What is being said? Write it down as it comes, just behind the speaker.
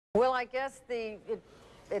Well, I guess it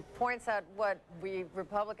points out what we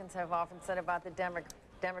Republicans have often said about the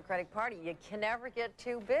Democratic Party. You can never get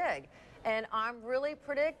too big. And I'm really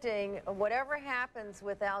predicting whatever happens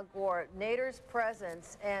with Al Gore, Nader's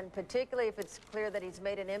presence, and particularly if it's clear that he's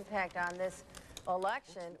made an impact on this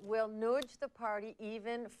election, will nudge the party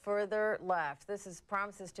even further left.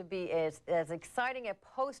 Promises to be as exciting a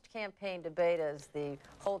post-campaign debate as the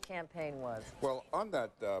whole campaign was. Well, on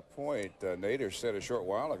that point, Nader said a short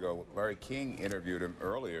while ago, Larry King interviewed him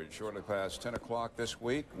earlier, shortly past 10 o'clock this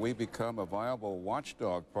week, we become a viable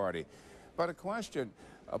watchdog party. But a question,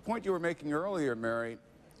 a point you were making earlier, Mary,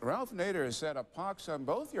 Ralph Nader has set a pox on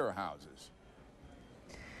both your houses.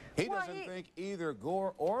 He doesn't think either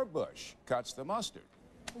Gore or Bush cuts the mustard.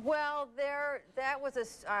 Well, that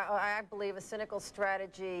was, I believe, a cynical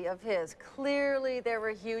strategy of his. Clearly, there were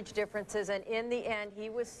huge differences, and in the end, he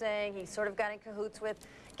was saying, he sort of got in cahoots with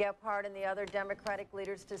Gephardt and the other Democratic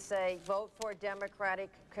leaders to say, vote for Democratic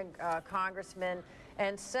congressmen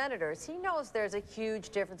and senators. He knows there's a huge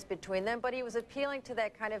difference between them, but he was appealing to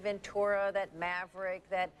that kind of Ventura, that maverick,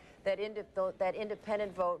 that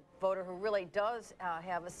independent voter who really does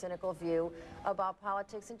have a cynical view about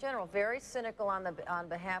politics in general. Very cynical on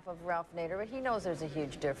behalf of Ralph Nader, but he knows there's a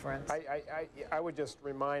huge difference. I would just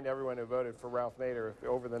remind everyone who voted for Ralph Nader, if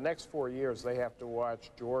over the next 4 years they have to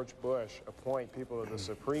watch George Bush appoint people to the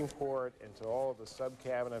Supreme Court and to all of the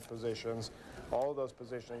sub-cabinet positions, all of those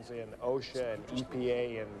positions in OSHA and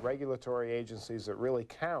EPA and regulatory agencies that really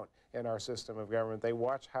count in our system of government. They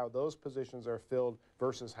watch how those positions are filled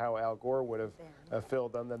versus how Al Gore would have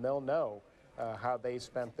filled them, then they'll know how they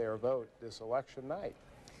spent their vote this election night.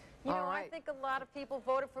 You know, I think a lot of people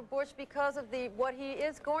voted for Bush because of what he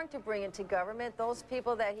is going to bring into government. Those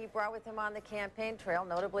people that he brought with him on the campaign trail,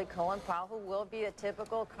 notably Colin Powell, who will be a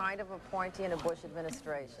typical kind of appointee in a Bush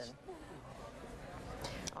administration.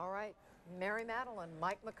 All right, Mary Madeline,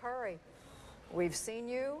 Mike McCurry. We've seen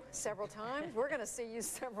you several times. We're going to see you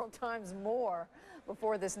several times more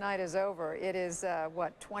before this night is over. It is,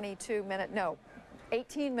 what,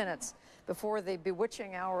 18 minutes before the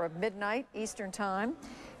bewitching hour of midnight Eastern Time,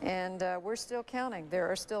 and we're still counting. There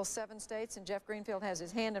are still 7 states, and Jeff Greenfield has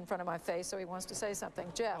his hand in front of my face, so he wants to say something.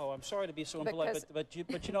 Jeff. Oh, I'm sorry to be so impolite, but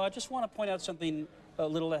you know, I just want to point out something a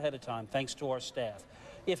little ahead of time, thanks to our staff.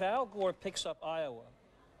 If Al Gore picks up Iowa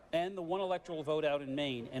and the one electoral vote out in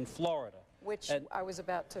Maine and Florida, which I was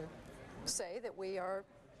about to say that we are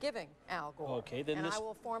giving Al Gore. Okay, then I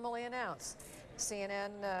will formally announce. CNN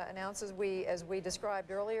announces, as we described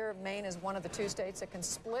earlier, Maine is one of the 2 states that can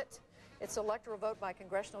split its electoral vote by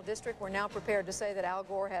congressional district. We're now prepared to say that Al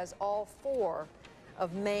Gore has all 4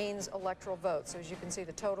 of Maine's electoral votes. So as you can see,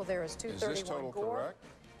 the total there is 231 Is this total Gore. correct?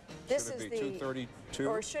 This should is it be 232?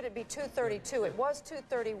 Or should it be 232? It was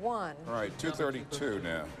 231. All right, 232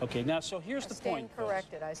 now. Okay, now, so here's the point.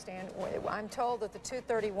 I stand corrected. I'm told that the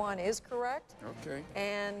 231 is correct. Okay.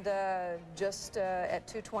 And just at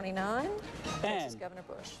 229, this is Governor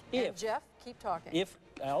Bush. And Jeff, keep talking. If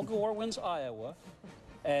Al Gore wins Iowa,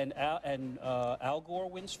 and Al Gore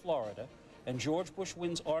wins Florida, and George Bush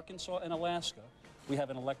wins Arkansas and Alaska, we have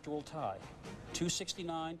an electoral tie.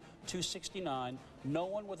 269, 269, no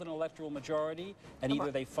one with an electoral majority, and either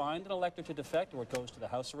they find an elector to defect or it goes to the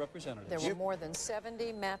House of Representatives. There were more than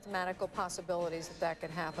 70 mathematical possibilities that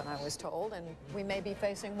could happen, I was told, and we may be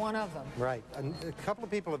facing one of them. Right. And a couple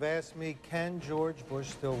of people have asked me, can George Bush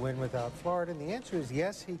still win without Florida? And the answer is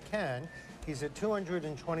yes, he can. He's at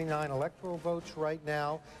 229 electoral votes right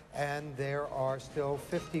now, and there are still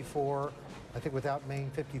 54, I think without Maine,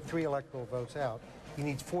 53 electoral votes out. He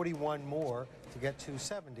needs 41 more to get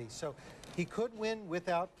 270. So he could win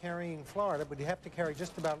without carrying Florida, but he'd have to carry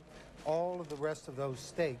just about all of the rest of those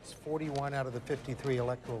states, 41 out of the 53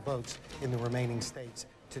 electoral votes in the remaining states,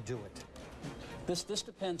 to do it. This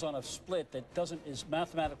depends on a split that is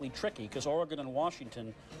mathematically tricky, because Oregon and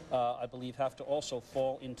Washington, I believe, have to also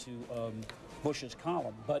fall into Bush's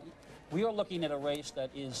column. But we are looking at a race that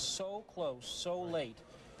is so close, so late,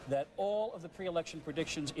 that all of the pre-election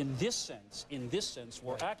predictions in this sense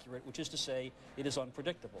were accurate, which is to say it is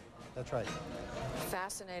unpredictable. That's right.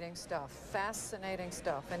 Fascinating stuff. Fascinating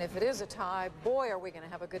stuff. And if it is a tie, boy, are we going to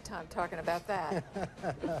have a good time talking about that.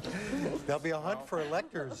 There'll be a hunt for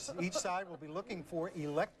electors. Each side will be looking for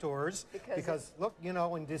electors because look, you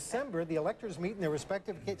know, in December, the electors meet in their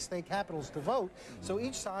respective state capitals to vote. So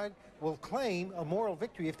each side will claim a moral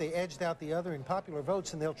victory if they edged out the other in popular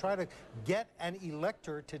votes, and they'll try to get an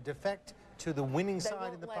elector to defect to the winning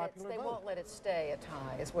side in the popular vote. They won't let it stay a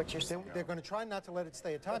tie, is what you're saying. They're going to try not to let it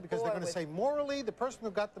stay a tie, But because boy, they're going to say morally the person who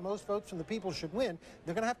got the most votes from the people should win.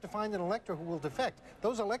 They're going to have to find an elector who will defect.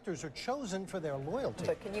 Those electors are chosen for their loyalty.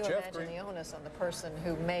 But can you imagine the onus on the person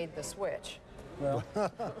who made the switch? Well,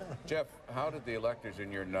 Jeff, how did the electors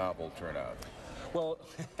in your novel turn out? well,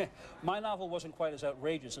 my novel wasn't quite as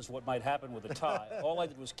outrageous as what might happen with a tie. All I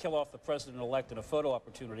did was kill off the president-elect in a photo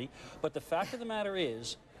opportunity. But the fact of the matter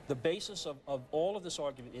is, the basis of all of this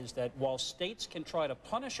argument is that while states can try to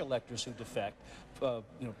punish electors who defect,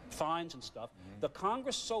 fines and stuff, the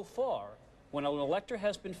Congress so far, when an elector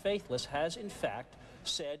has been faithless, has in fact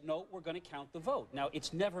said, no, we're going to count the vote. Now,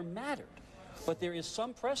 it's never mattered. But there is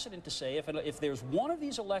some precedent to say if there's one of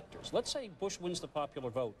these electors, let's say Bush wins the popular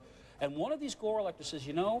vote, and one of these Gore electors says,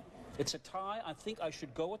 you know, it's a tie, I think I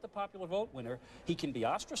should go with the popular vote winner, he can be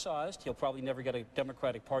ostracized, he'll probably never get a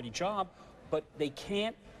Democratic Party job, but they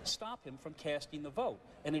can't stop him from casting the vote.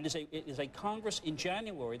 And it is a Congress in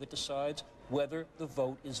January that decides whether the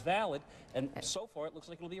vote is valid, and so far it looks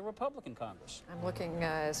like it'll be a Republican Congress. I'm looking,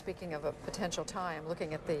 speaking of a potential tie, I'm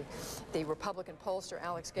looking at the Republican pollster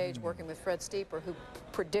Alex Gage working with Fred Steeper, who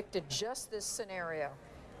predicted just this scenario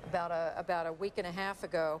about a week and a half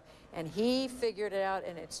ago, and he figured it out,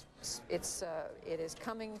 and it is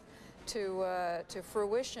coming to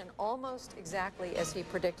fruition almost exactly as he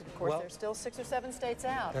predicted. Of course, there's still 6 or 7 states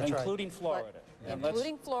out. Including Florida.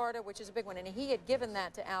 Including Florida, which is a big one. And he had given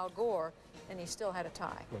that to Al Gore, and he still had a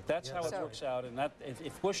tie. That's how it works out. And that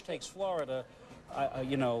if Bush takes Florida,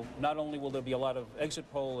 not only will there be a lot of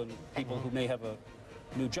exit poll and people who may have a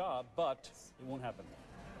new job, but it won't happen.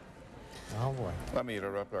 Oh, boy. Let me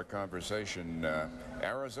interrupt our conversation.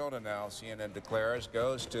 Arizona now, CNN declares,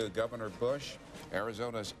 goes to Governor Bush.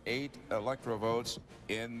 Arizona's 8 electoral votes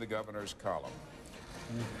in the governor's column.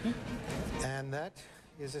 And that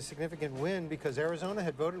is a significant win, because Arizona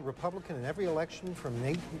had voted Republican in every election from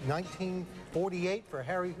 1948 for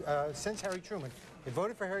since Harry Truman. It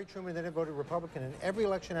voted for Harry Truman, then it voted Republican in every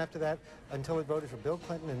election after that until it voted for Bill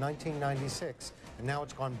Clinton in 1996. And now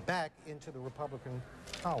it's gone back into the Republican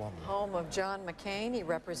column. Home of John McCain. He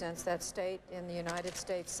represents that state in the United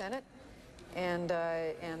States Senate. And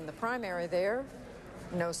the primary there,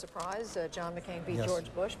 no surprise, John McCain beat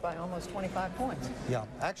George Bush by almost 25 points. Yeah,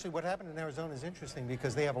 actually what happened in Arizona is interesting,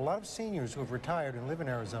 because they have a lot of seniors who have retired and live in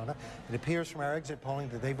Arizona. It appears from our exit polling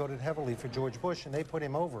that they voted heavily for George Bush, and they put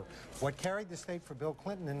him over. What carried the state for Bill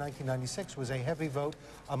Clinton in 1996 was a heavy vote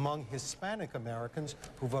among Hispanic Americans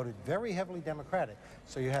who voted very heavily Democratic.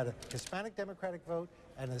 So you had a Hispanic Democratic vote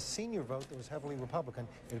and a senior vote that was heavily Republican.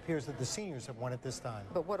 It appears that the seniors have won it this time.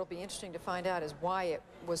 But what'll be interesting to find out is why it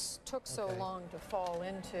took so long to fall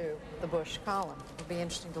into the Bush column. It'll be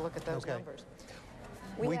interesting to look at those numbers.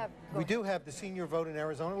 We do have the senior vote in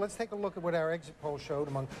Arizona. Let's take a look at what our exit poll showed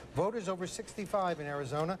among voters over 65 in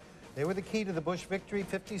Arizona. They were the key to the Bush victory.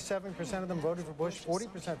 57% of them voted for Bush,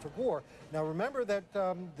 40% for Gore. Now remember that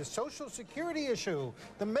the Social Security issue,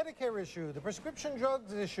 the Medicare issue, the prescription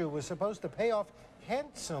drugs issue was supposed to pay off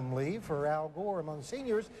handsomely for Al Gore among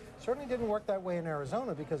seniors. Certainly didn't work that way in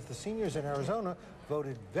Arizona, because the seniors in Arizona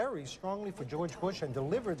voted very strongly for George Bush and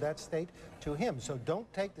delivered that state to him. So don't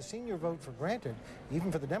take the senior vote for granted.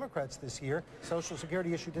 Even for the Democrats this year, Social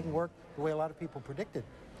Security issue didn't work the way a lot of people predicted.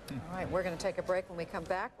 All right, we're going to take a break. When we come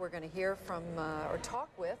back, we're going to hear from, or talk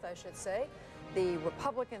with, I should say, the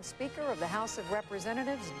Republican Speaker of the House of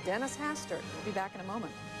Representatives, Dennis Hastert. We'll be back in a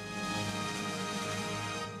moment.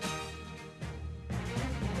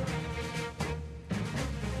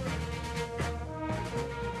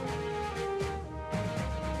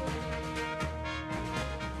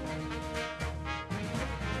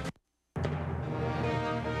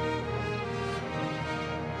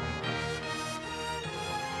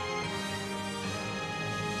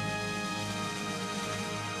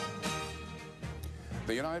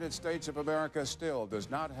 The United States of America still does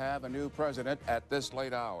not have a new president at this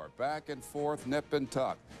late hour. Back and forth, nip and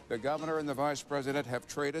tuck. The governor and the vice president have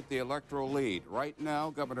traded the electoral lead. Right now,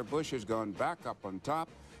 Governor Bush has gone back up on top,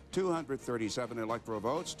 237 electoral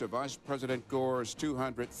votes to Vice President Gore's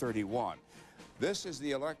 231. This is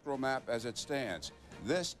the electoral map as it stands.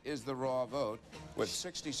 This is the raw vote, with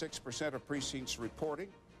 66% of precincts reporting.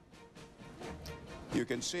 You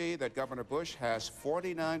can see that Governor Bush has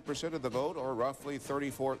 49% of the vote, or roughly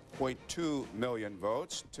 34.2 million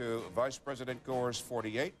votes, to Vice President Gore's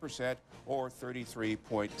 48%, or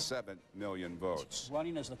 33.7 million votes.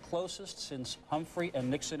 Running as the closest since Humphrey and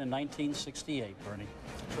Nixon in 1968, Bernie.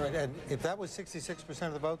 That's right, and if that was 66%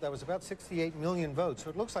 of the vote, that was about 68 million votes. So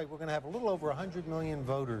it looks like we're going to have a little over 100 million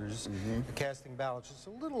voters casting ballots. It's a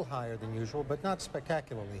little higher than usual, but not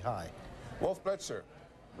spectacularly high. Wolf Blitzer,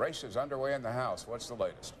 races underway in the House. What's the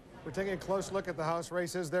latest? We're taking a close look at the House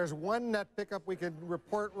races. There's one net pickup we can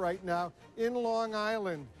report right now. In Long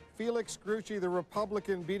Island, Felix Grucci, the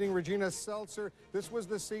Republican, beating Regina Seltzer. This was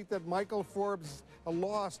the seat that Michael Forbes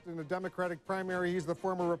lost in the Democratic primary. He's the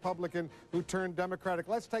former Republican who turned Democratic.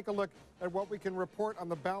 Let's take a look at what we can report on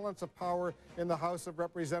the balance of power in the House of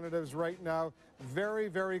Representatives right now. Very,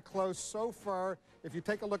 very close so far. If you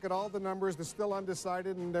take a look at all the numbers, they're still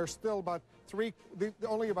undecided, and there's still about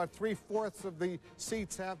only about 3/4 of the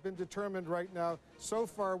seats have been determined right now. So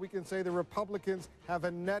far, we can say the Republicans have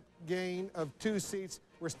a net gain of 2 seats.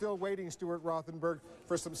 We're still waiting, Stuart Rothenberg,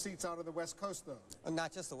 for some seats out of the West Coast, though.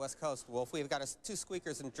 Not just the West Coast, Wolf. We've got 2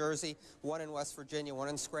 squeakers in Jersey, 1 in West Virginia, 1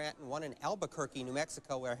 in Scranton, 1 in Albuquerque, New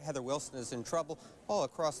Mexico, where Heather Wilson is in trouble. All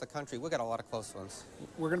across the country, we've got a lot of close ones.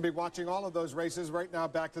 We're going to be watching all of those races right now.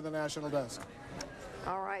 Back to the national desk.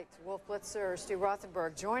 All right, Wolf Blitzer, Stu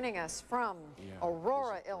Rothenberg, joining us from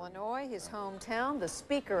Aurora, Illinois, his hometown, the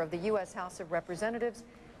Speaker of the U.S. House of Representatives,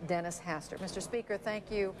 Dennis Hastert. Mr. Speaker, thank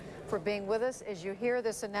you for being with us. As you hear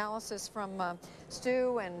this analysis from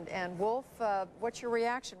Stu and Wolf, what's your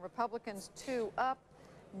reaction? Republicans 2 up,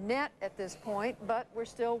 net at this point, but we're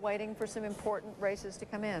still waiting for some important races to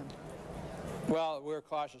come in. Well, we're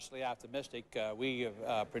cautiously optimistic. We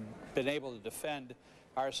have been able to defend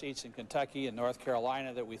our seats in Kentucky and North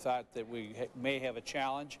Carolina that we thought that we may have a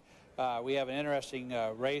challenge. We have an interesting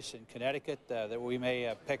race in Connecticut that we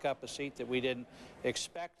may pick up a seat that we didn't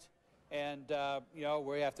expect, and you know,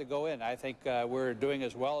 we have to go in. I think we're doing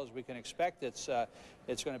as well as we can expect. It's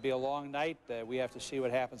going to be a long night. We have to see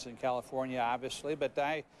what happens in California, obviously, but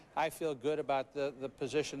I feel good about the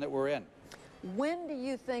position that we're in. When do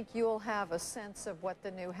you think you'll have a sense of what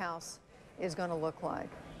the new House is going to look like?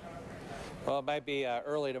 Well, it might be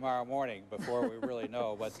early tomorrow morning before we really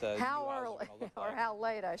know what the how new house early, is gonna look or like. how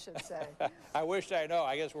late, I should say. I wish I know.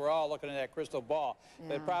 I guess we're all looking at that crystal ball.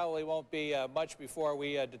 Yeah. It probably won't be much before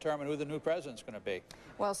we determine who the new president's going to be.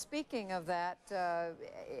 Well, speaking of that,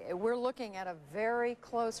 we're looking at a very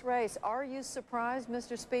close race. Are you surprised,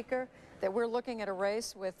 Mr. Speaker, that we're looking at a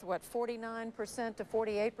race with, what, 49% to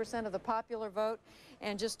 48% of the popular vote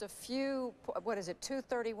and just a few, what is it,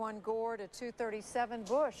 231 Gore to 237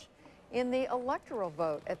 Bush in the electoral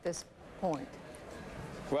vote at this point?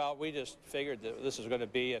 Well, we just figured that this is going to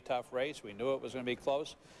be a tough race. We knew it was going to be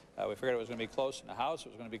close. We figured it was going to be close in the House. It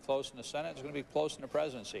was going to be close in the Senate. It was going to be close in the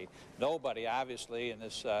presidency. Nobody, obviously, in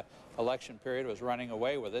this election period was running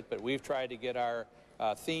away with it, but we've tried to get our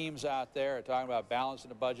themes out there, talking about balancing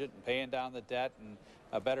the budget and paying down the debt and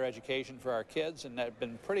a better education for our kids, and they've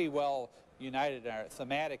been pretty well united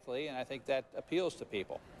thematically, and I think that appeals to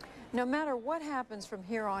people. No matter what happens from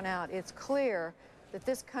here on out, it's clear that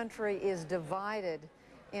this country is divided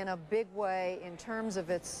in a big way in terms of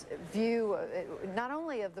its view, not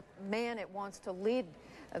only of the man it wants to lead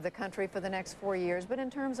the country for the next 4 years, but in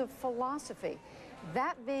terms of philosophy.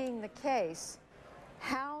 That being the case,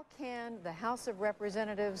 how can the House of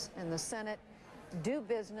Representatives and the Senate do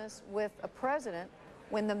business with a president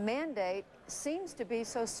when the mandate seems to be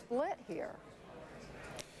so split here?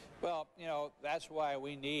 Well, you know, that's why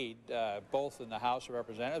we need both in the House of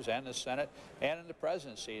Representatives and the Senate and in the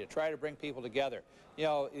presidency to try to bring people together. You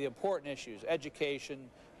know, the important issues,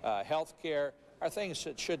 education, health care, are things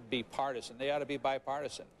that should be partisan. They ought to be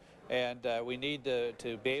bipartisan. And we need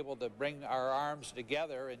to be able to bring our arms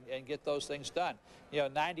together and get those things done. You know,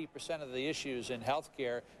 90% of the issues in health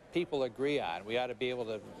care people agree on. We ought to be able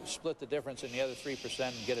to split the difference in the other 3%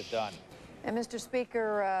 and get it done. And Mr.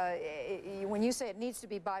 Speaker, when you say it needs to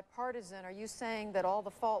be bipartisan, are you saying that all the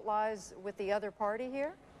fault lies with the other party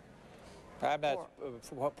here? I'm not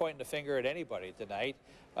pointing the finger at anybody tonight.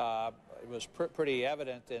 It was pretty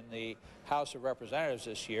evident in the House of Representatives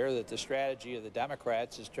this year that the strategy of the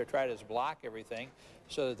Democrats is to try to block everything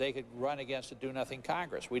so that they could run against a do-nothing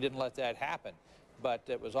Congress. We didn't let that happen, but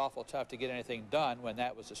it was awful tough to get anything done when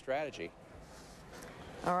that was the strategy.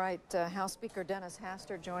 All right, House Speaker Dennis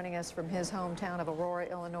Hastert joining us from his hometown of Aurora,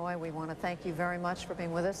 Illinois. We want to thank you very much for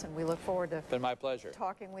being with us, and we look forward to been my pleasure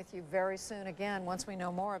talking with you very soon again once we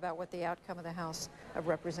know more about what the outcome of the House of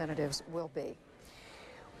Representatives will be.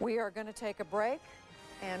 We are going to take a break,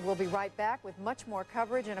 and we'll be right back with much more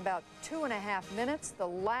coverage in about 2.5 minutes. The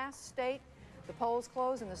last state, the polls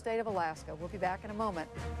close in the state of Alaska. We'll be back in a moment,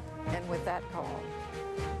 and with that call.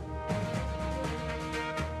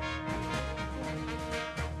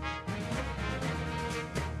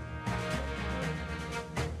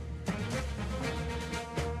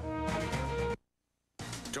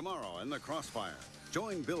 Tomorrow in the Crossfire,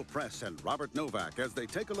 join Bill Press and Robert Novak as they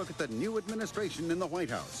take a look at the new administration in the White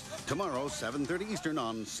House. Tomorrow, 7:30 Eastern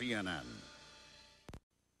on CNN.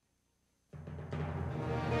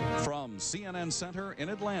 CNN Center in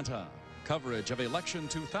Atlanta. Coverage of Election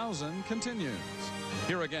 2000 continues.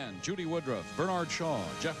 Here again, Judy Woodruff, Bernard Shaw,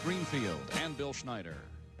 Jeff Greenfield, and Bill Schneider.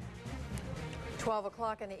 12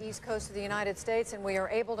 o'clock on the east coast of the United States, and we are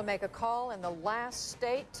able to make a call in the last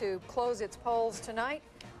state to close its polls tonight.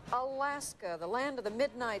 Alaska, the land of the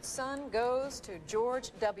midnight sun, goes to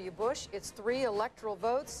George W. Bush. It's 3 electoral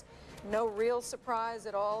votes. No real surprise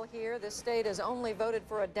at all here. This state has only voted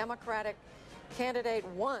for a Democratic candidate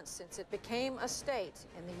once since it became a state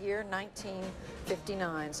in the year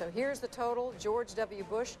 1959. So here's the total. George W.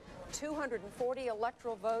 Bush, 240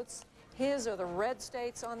 electoral votes. His are the red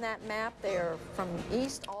states on that map. They are from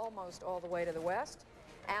east almost all the way to the west.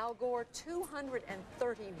 Al Gore,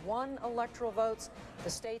 231 electoral votes. The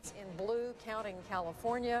states in blue, counting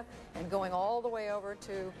California, and going all the way over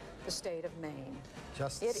to the state of Maine.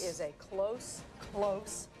 It is a close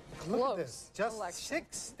Look at this. Just election.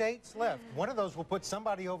 6 states left. One of those will put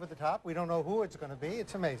somebody over the top. We don't know who it's going to be.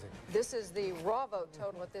 It's amazing. This is the raw vote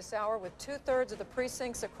total at this hour, with 2/3 of the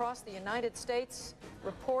precincts across the United States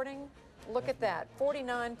reporting. Look at that,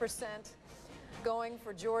 49% going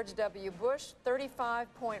for George W. Bush,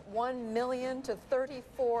 35.1 million to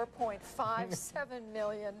 34.57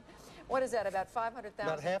 million. What is that, about 500,000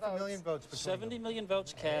 About half votes? a million votes between 70 million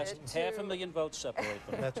votes cast, to- half a million votes separate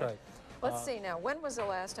them. That's right. Let's see now, when was the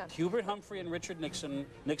last time? Hubert Humphrey and Richard Nixon.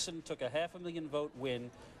 Nixon took a $500,000 vote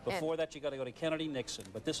win. Before that, you got to go to Kennedy-Nixon.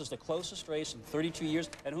 But this is the closest race in 32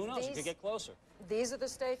 years, and who knows, it could get closer. These are the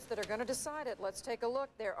states that are going to decide it. Let's take a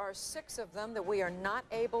look. There are 6 of them that we are not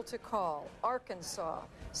able to call. Arkansas,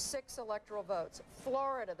 6 electoral votes.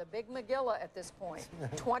 Florida, the big Megillah at this point,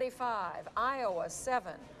 25. Iowa,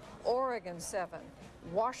 7. Oregon, 7.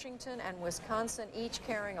 Washington and Wisconsin each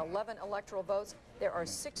carrying 11 electoral votes. There are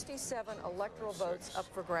 67 electoral votes up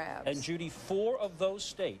for grabs. And Judy, 4 of those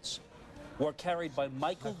states were carried by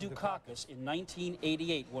Michael Dukakis in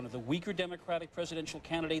 1988, one of the weaker Democratic presidential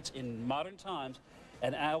candidates in modern times.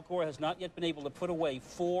 And Al Gore has not yet been able to put away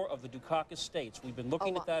 4 of the Dukakis states. We've been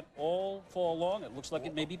looking at that all fall long. It looks like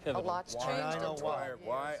it may be pivotal. A lot's changed in 12 years.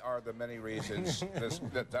 Why are the many reasons?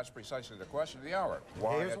 That's precisely the question of the hour.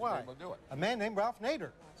 Why Here's why. people do it? A man named Ralph Nader.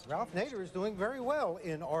 Ralph Nader is doing very well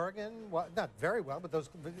in Oregon. Well, not very well, but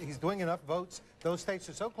he's doing enough votes. Those states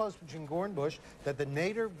are so close between Gore and Bush that the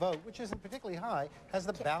Nader vote, which isn't particularly high, has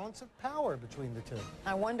the balance of power between the two.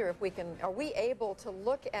 I wonder if we can, are we able to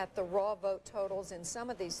look at the raw vote totals in some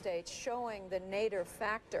of these states showing the Nader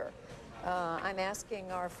factor? I'm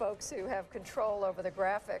asking our folks who have control over the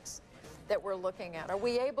graphics that we're looking at. Are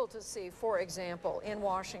we able to see, for example, in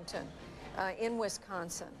Washington, in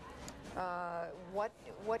Wisconsin, what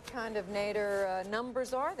kind of Nader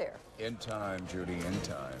numbers are there? In time, Judy, in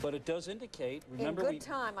time. But it does indicate, remember, In good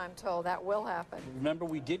time, I'm told, that will happen. remember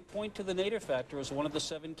we did point to the Nader factor as one of the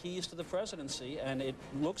 7 keys to the presidency, and it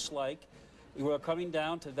looks like we're coming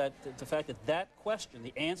down to that, the fact that that question,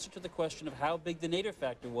 the answer to the question of how big the Nader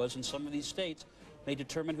factor was in some of these states, may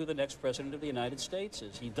determine who the next president of the United States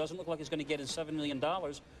is. He doesn't look like he's going to get his $7 million,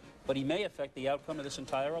 but he may affect the outcome of this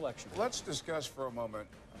entire election. Let's discuss for a moment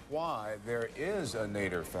why there is a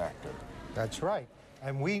Nader factor. That's right.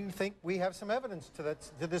 And we think we have some evidence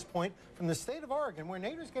to this point from the state of Oregon, where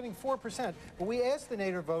Nader's getting 4%. But we asked the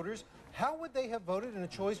Nader voters, how would they have voted in a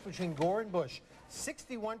choice between Gore and Bush?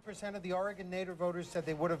 61% of the Oregon Nader voters said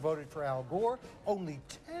they would have voted for Al Gore, only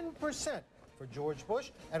 10% for George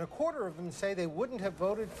Bush, and a quarter of them say they wouldn't have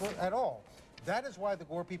voted for at all. That is why the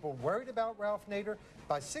Gore people worried about Ralph Nader.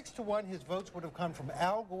 By 6-1, his votes would have come from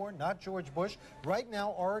Al Gore, not George Bush. Right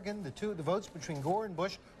now, Oregon, the votes between Gore and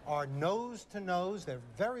Bush are nose to nose. They're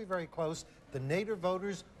very, very close. The Nader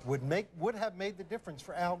voters would have made the difference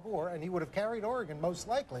for Al Gore, and he would have carried Oregon most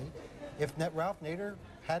likely if Ralph Nader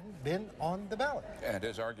hadn't been on the ballot. And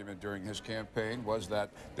his argument during his campaign was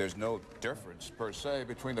that there's no difference per se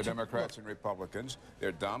between the Democrats and Republicans.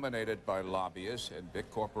 They're dominated by lobbyists and big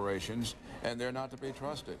corporations, and they're not to be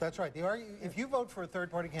trusted. That's right. If you vote for a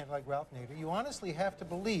third-party candidate like Ralph Nader, you honestly have to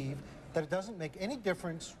believe that it doesn't make any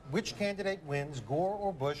difference which candidate wins, Gore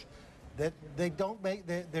or Bush, that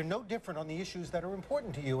they're no different on the issues that are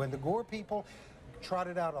important to you. And the Gore people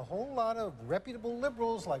trotted out a whole lot of reputable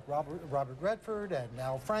liberals like Robert Redford and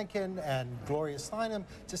Al Franken and Gloria Steinem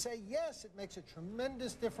to say, yes, it makes a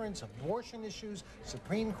tremendous difference, abortion issues,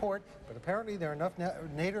 Supreme Court, but apparently there are enough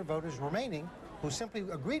Nader voters remaining who simply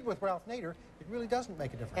agreed with Ralph Nader. It really doesn't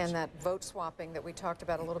make a difference. And that vote swapping that we talked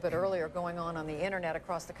about a little bit earlier going on the internet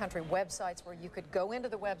across the country, websites where you could go into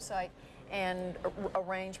the website and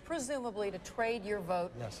arrange, presumably, to trade your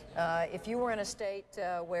vote. Yes. If you were in a state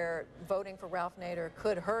where voting for Ralph Nader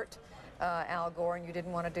could hurt Al Gore and you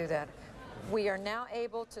didn't want to do that, We are now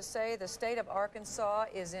able to say the state of Arkansas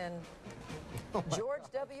is in George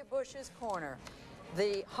W. Bush's corner.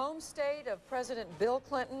 The home state of President Bill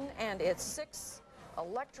Clinton and its 6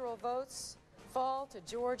 electoral votes fall to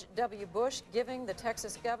George W. Bush, giving the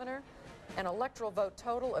Texas governor an electoral vote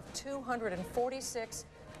total of 246,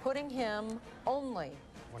 putting him only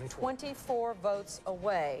 24 votes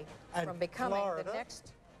away from becoming the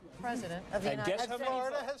next president of the United States.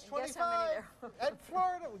 Florida has 25. And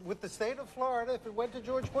Florida, with the state of Florida, if it went to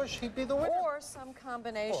George Bush, he'd be the winner. Or some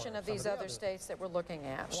combination of these other states that we're looking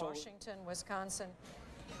at. So, Washington, Wisconsin,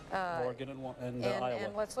 Oregon and Iowa.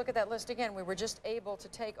 And let's look at that list again. We were just able to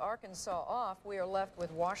take Arkansas off. We are left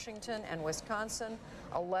with Washington and Wisconsin,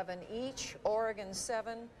 11 each, Oregon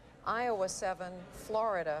 7, Iowa 7,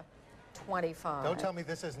 Florida 25. Don't tell me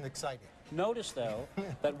this isn't exciting. Notice, though,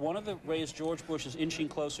 that one of the ways George Bush is inching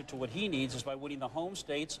closer to what he needs is by winning the home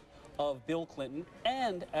states of Bill Clinton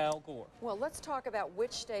and Al Gore. Well, let's talk about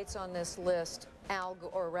which states on this list Al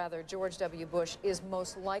Gore, or rather George W. Bush, is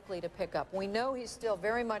most likely to pick up. We know he's still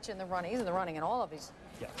very much in the running. He's in the running in all of these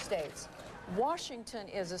states. Washington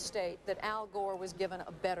is a state that Al Gore was given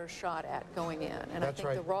a better shot at going in. And I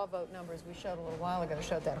think the raw vote numbers we showed a little while ago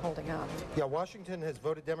showed that holding up. Yeah, Washington has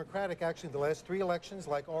voted Democratic actually the last 3 elections,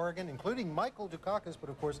 like Oregon, including Michael Dukakis, but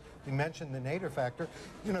of course we mentioned the Nader factor.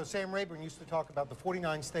 You know, Sam Rayburn used to talk about the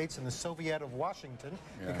 49 states in the Soviet of Washington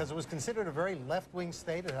because it was considered a very left-wing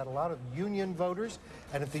state. It had a lot of union voters,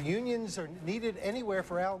 and if the unions are needed anywhere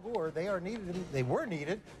for Al Gore, they are needed. They were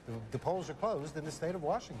needed. The polls are closed in the state of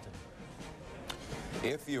Washington.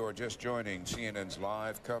 If you are just joining CNN's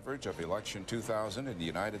live coverage of Election 2000 in the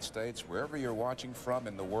United States, wherever you're watching from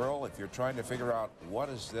in the world, if you're trying to figure out what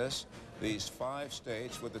is this, these 5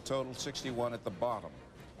 states with the total 61 at the bottom,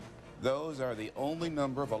 those are the only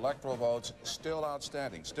number of electoral votes still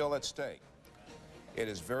outstanding, still at stake. It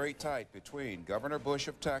is very tight between Governor Bush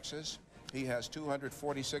of Texas. He has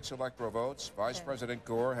 246 electoral votes. Vice President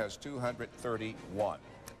Gore has 231.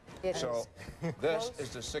 So this is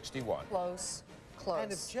the 61. Close.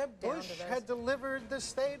 And if Jeb Bush had delivered the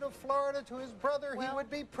state of Florida to his brother, he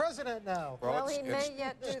would be president now. Well, he may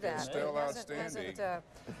yet do that. It's still outstanding.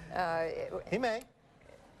 He may.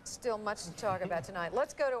 Still much to talk about tonight.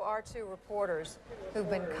 Let's go to our 2 reporters who've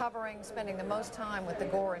been spending the most time with the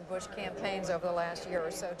Gore and Bush campaigns over the last year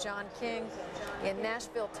or so. John King in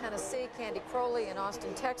Nashville, Tennessee, Candy Crowley in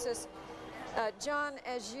Austin, Texas. John,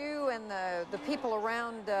 as you and the people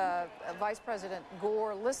around Vice President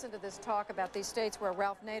Gore listen to this talk about these states where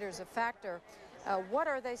Ralph Nader's a factor, what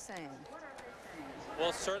are they saying?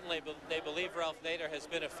 Well, certainly they believe Ralph Nader has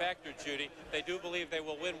been a factor, Judy. They do believe they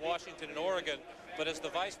will win Washington and Oregon. But as the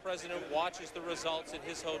vice president watches the results in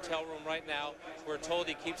his hotel room right now, we're told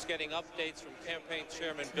he keeps getting updates from campaign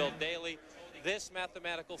chairman Bill Daley. This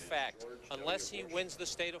mathematical fact, unless he wins the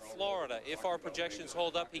state of Florida, if our projections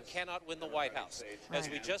hold up, he cannot win the White House. As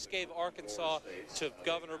we just gave Arkansas to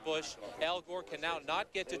Governor Bush, Al Gore can now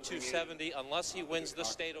not get to 270 unless he wins the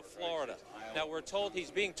state of Florida. Now, we're told,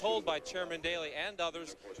 he's being told by Chairman Daley and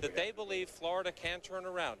others that they believe Florida can turn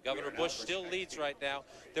around. Governor Bush still leads right now.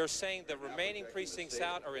 They're saying the remaining precincts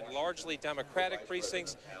out are in largely Democratic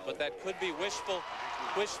precincts, but that could be wishful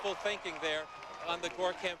thinking there on the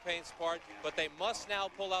Gore campaign's part, but they must now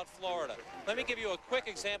pull out Florida. Let me give you a quick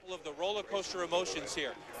example of the roller coaster emotions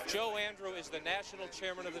here. Joe Andrew is the national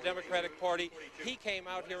chairman of the Democratic Party. He came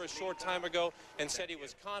out here a short time ago and said he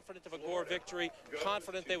was confident of a Gore victory,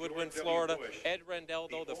 confident they would win Florida. Ed Rendell,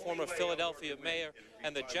 though, the former Philadelphia mayor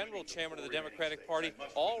and the general chairman of the Democratic Party,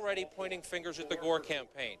 already pointing fingers at the Gore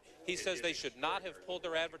campaign. He says they should not have pulled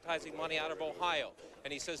their advertising money out of Ohio,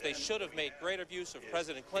 and he says they should have made greater use of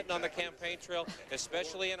President Clinton on the campaign trail,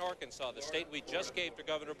 especially in Arkansas, the state we just gave to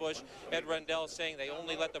Governor Bush. Ed Rendell saying they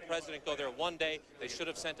only let the president go there one day. They should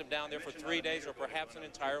have sent him down there for 3 days or perhaps an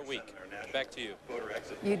entire week. Back to you.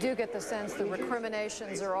 You do get the sense the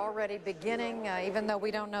recriminations are already beginning, even though we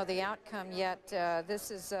don't know the outcome yet. This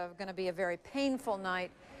is going to be a very painful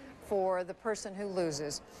night for the person who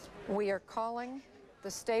loses. We are calling the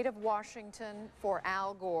state of Washington for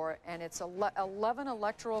Al Gore, and it's 11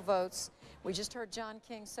 electoral votes. We just heard John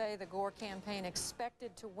King say the Gore campaign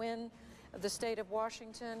expected to win the state of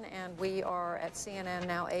Washington, and we are at CNN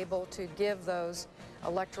now able to give those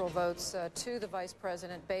electoral votes to the vice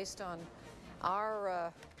president based on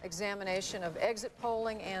our examination of exit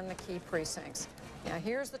polling and the key precincts. Now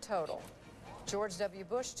here's the total. George W.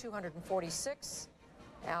 Bush, 246.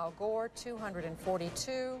 Al Gore,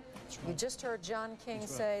 242. You just heard John King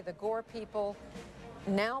say the Gore people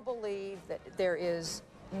now believe that there is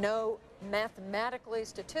no mathematically,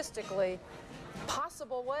 statistically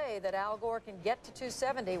possible way that Al Gore can get to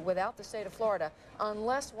 270 without the state of Florida,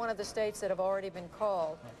 unless one of the states that have already been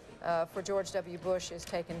called for George W. Bush is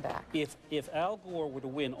taken back. If Al Gore were to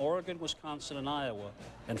win Oregon, Wisconsin, and Iowa,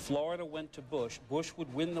 and Florida went to Bush, Bush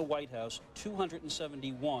would win the White House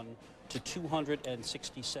 271 to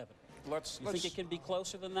 267. You think it can be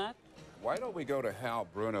closer than that? Why don't we go to Hal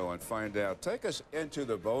Bruno and find out? Take us into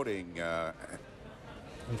the voting.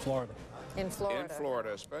 In Florida. In Florida. In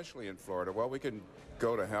Florida, especially in Florida. Well, we can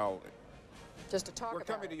go to Hal. Just to talk We're about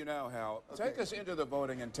coming it. to you now, Hal. Okay. Take us into the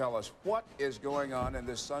voting and tell us what is going on in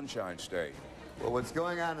this Sunshine State. Well, what's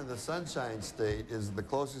going on in the Sunshine State is the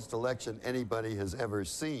closest election anybody has ever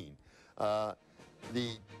seen. The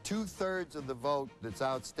 2/3 of the vote that's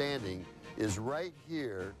outstanding is right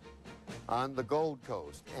here on the Gold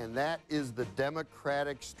Coast, and that is the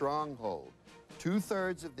Democratic stronghold.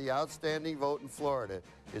 2/3 of the outstanding vote in Florida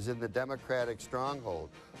is in the Democratic stronghold.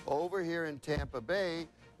 Over here in Tampa Bay,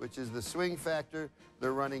 which is the swing factor,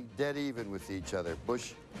 they're running dead even with each other,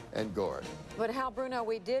 Bush and Gore. But Hal Bruno,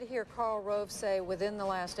 we did hear Karl Rove say within the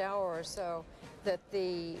last hour or so that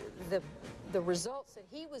the results that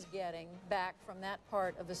he was getting back from that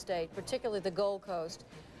part of the state, particularly the Gold Coast,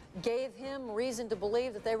 gave him reason to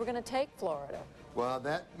believe that they were going to take Florida. Well,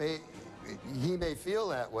 he may feel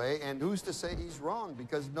that way, and who's to say he's wrong,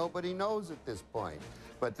 because nobody knows at this point.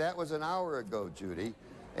 But that was an hour ago, Judy,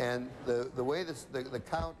 and the way the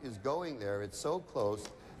count is going there, it's so close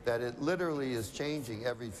that it literally is changing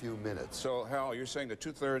every few minutes. So, Hal, you're saying that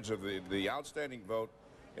 2/3 of the outstanding vote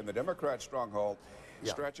in the Democrat stronghold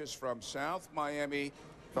stretches from South Miami,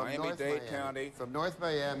 Miami-Dade County. From North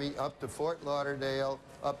Miami up to Fort Lauderdale,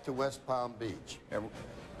 up to West Palm Beach.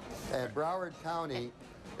 And Broward County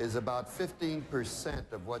is about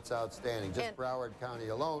 15% of what's outstanding, just Broward County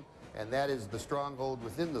alone, and that is the stronghold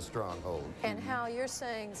within the stronghold. And Hal, you're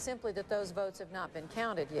saying simply that those votes have not been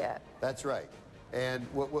counted yet. That's right. And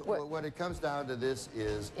what it comes down to this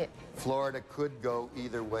is Florida could go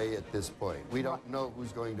either way at this point. We don't know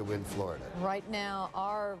who's going to win Florida. Right now,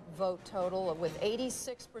 our vote total, with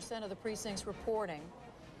 86% of the precincts reporting,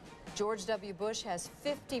 George W. Bush has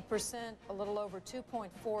 50%, a little over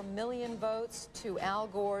 2.4 million votes, to Al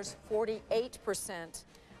Gore's 48%,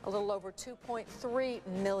 a little over 2.3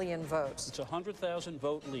 million votes. It's a 100,000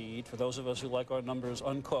 vote lead for those of us who like our numbers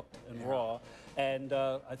uncooked and raw. And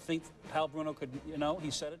I think Hal Bruno could, he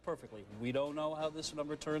said it perfectly. We don't know how this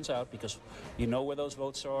number turns out because you know where those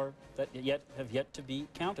votes are that have yet to be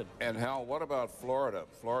counted. And Hal, what about Florida?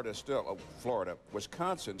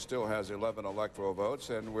 Wisconsin still has 11 electoral votes,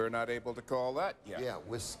 and we're not able to call that yet. Yeah,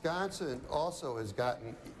 Wisconsin also has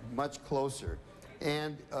gotten much closer.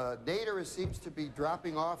 And Nader seems to be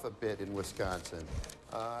dropping off a bit in Wisconsin.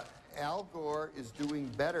 Al Gore is doing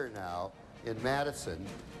better now in Madison,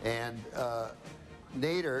 and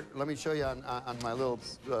Nader, let me show you on my little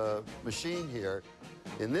machine here.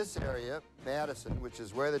 In this area, Madison, which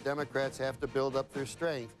is where the Democrats have to build up their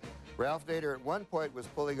strength, Ralph Nader at one point was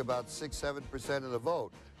pulling about 6–7% of the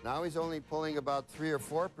vote. Now he's only pulling about 3 or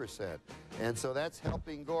 4%. And so that's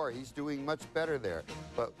helping Gore. He's doing much better there.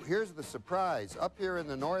 But here's the surprise. Up here in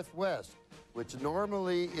the Northwest, which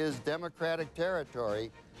normally is Democratic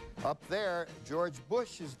territory, up there, George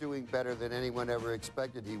Bush is doing better than anyone ever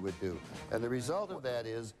expected he would do. And the result of that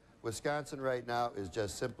is Wisconsin right now is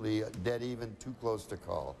just simply dead even, too close to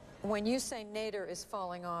call. When you say Nader is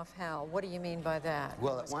falling off, Hal, what do you mean by that?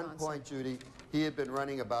 Well, at one point, Judy, he had been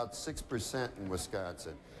running about 6% in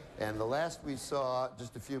Wisconsin. And the last we saw,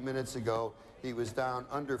 just a few minutes ago, he was down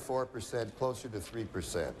under 4%, closer to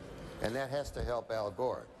 3%. And that has to help Al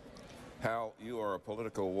Gore. Hal, you are a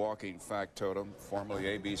political walking factotum, formerly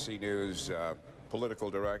ABC News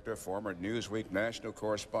political director, former Newsweek national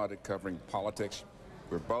correspondent covering politics.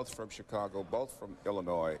 We're both from Chicago, both from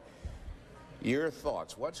Illinois. Your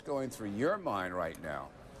thoughts, what's going through your mind right now?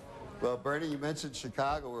 Well, Bernie, you mentioned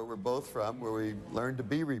Chicago, where we're both from, where we learned to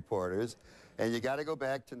be reporters. And you got to go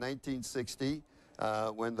back to 1960,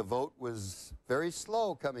 when the vote was very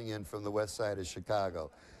slow coming in from the west side of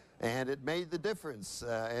Chicago. And it made the difference,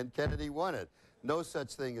 and Kennedy won it. No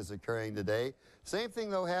such thing is occurring today. Same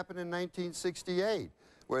thing, though, happened in 1968,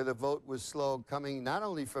 where the vote was slow coming not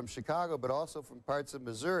only from Chicago, but also from parts of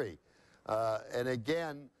Missouri. And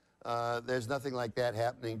again, there's nothing like that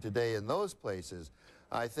happening today in those places.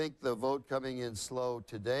 I think the vote coming in slow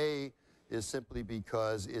today is simply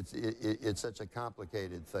because it's such a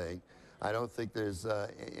complicated thing. I don't think there's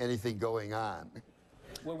anything going on.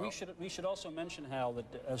 Well, we should also mention, Hal,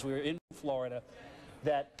 that as we were in Florida,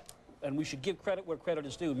 that and we should give credit where credit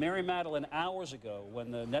is due. Mary Madeline, hours ago,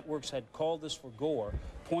 when the networks had called this for Gore,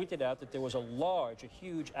 pointed out that there was a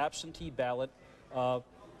huge absentee ballot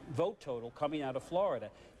vote total coming out of Florida.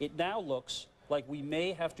 It now looks like we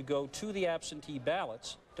may have to go to the absentee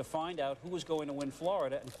ballots to find out who is going to win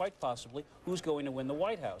Florida and quite possibly who's going to win the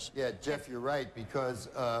White House. Yeah, Jeff, you're right, because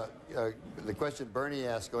the question Bernie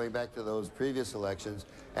asked, going back to those previous elections,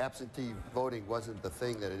 absentee voting wasn't the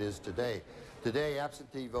thing that it is today. Today,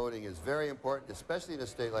 absentee voting is very important, especially in a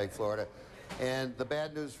state like Florida. And the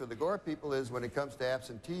bad news for the Gore people is when it comes to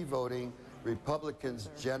absentee voting, Republicans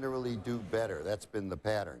generally do better. That's been the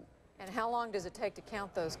pattern. And how long does it take to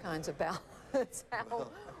count those kinds of ballots?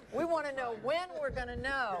 We want to know when we're going to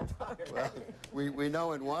know. Okay. Well, we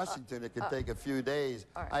know in Washington it can take a few days.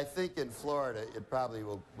 Right. I think in Florida it probably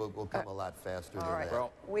will come a lot faster than that.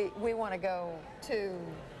 Well, we want to go to...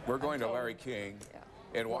 we're going to Larry King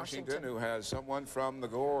in Washington, who has someone from the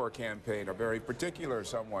Gore campaign, a very particular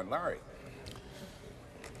someone. Larry.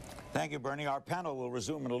 Thank you, Bernie. Our panel will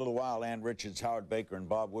resume in a little while. Ann Richards, Howard Baker, and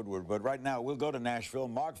Bob Woodward. But right now, we'll go to Nashville.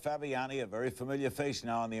 Mark Fabiani, a very familiar face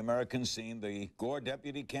now on the American scene, the Gore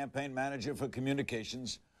Deputy Campaign Manager for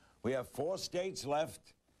Communications. We have 4 states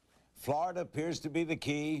left. Florida appears to be the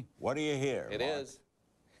key. What do you hear, It Mark? is.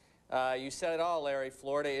 You said it all, Larry.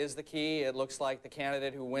 Florida is the key. It looks like the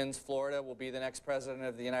candidate who wins Florida will be the next president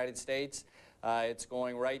of the United States. It's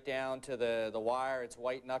going right down to the wire. It's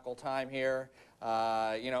white knuckle time here.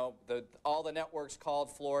 You know, all the networks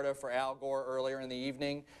called Florida for Al Gore earlier in the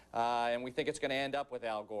evening, and we think it's going to end up with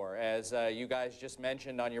Al Gore. As you guys just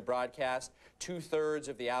mentioned on your broadcast, 2/3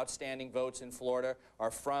 of the outstanding votes in Florida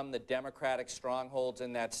are from the Democratic strongholds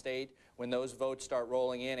in that state. When those votes start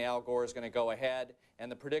rolling in, Al Gore is going to go ahead.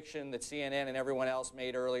 And the prediction that CNN and everyone else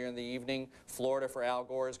made earlier in the evening, Florida for Al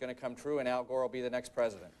Gore, is going to come true, and Al Gore will be the next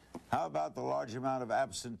president. How about the large amount of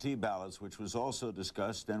absentee ballots, which was also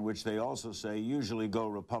discussed and which they also say usually go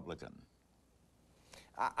Republican?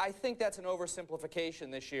 I think that's an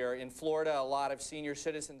oversimplification this year. In Florida, a lot of senior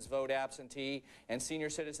citizens vote absentee, and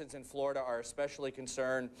senior citizens in Florida are especially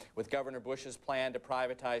concerned with Governor Bush's plan to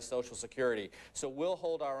privatize Social Security. So we'll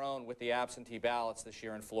hold our own with the absentee ballots this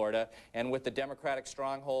year in Florida, and with the Democratic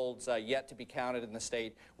strongholds yet to be counted in the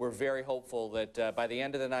state, we're very hopeful that by the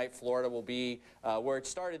end of the night, Florida will be where it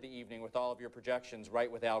started the evening with all of your projections,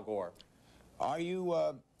 right with Al Gore. Are you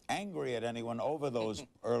angry at anyone over those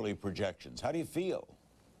early projections? How do you feel?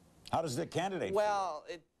 How does the candidate feel? Well,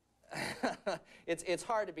 it's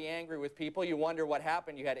hard to be angry with people. You wonder what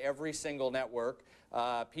happened. You had every single network,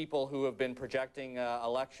 people who have been projecting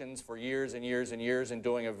elections for years and years and years and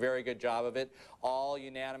doing a very good job of it, all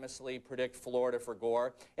unanimously predict Florida for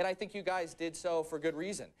Gore. And I think you guys did so for good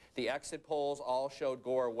reason. The exit polls all showed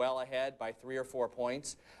Gore well ahead by 3 or 4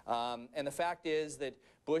 points. And the fact is that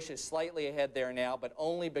Bush is slightly ahead there now, but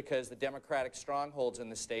only because the Democratic strongholds in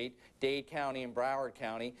the state, Dade County and Broward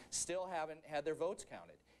County, still haven't had their votes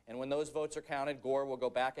counted. And when those votes are counted, Gore will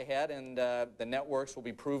go back ahead, and the networks will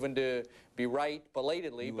be proven to be right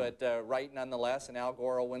belatedly, but right nonetheless, and Al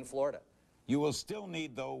Gore will win Florida. You will still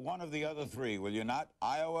need, though, one of the other 3, will you not?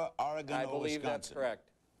 Iowa, Oregon, or Wisconsin? I believe that's correct.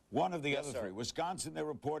 One of the Yes, other sir. 3. Wisconsin, they're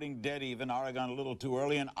reporting dead even. Oregon, a little too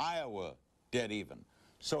early. And Iowa, dead even.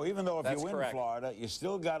 So even though if That's you win correct. Florida, you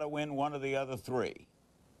still got to win one of the other 3.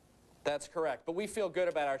 That's correct. But we feel good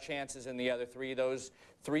about our chances in the other 3. Those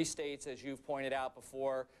 3 states, as you've pointed out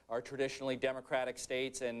before, are traditionally Democratic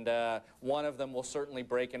states, and one of them will certainly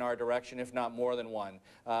break in our direction, if not more than one.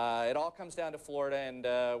 It all comes down to Florida, and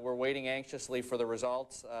we're waiting anxiously for the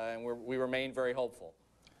results, and we remain very hopeful.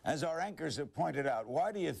 As our anchors have pointed out,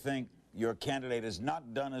 why do you think your candidate has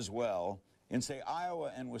not done as well in, say,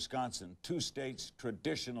 Iowa and Wisconsin, 2 states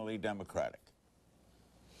traditionally Democratic?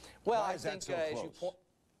 Well, Why is that so close?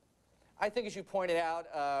 I think, as you pointed out,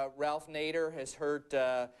 Ralph Nader has hurt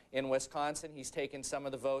in Wisconsin. He's taken some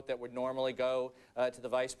of the vote that would normally go to the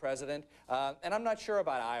vice president. And I'm not sure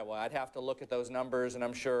about Iowa. I'd have to look at those numbers, and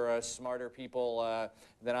I'm sure smarter people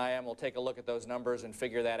than I am will take a look at those numbers and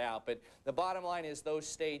figure that out. But the bottom line is those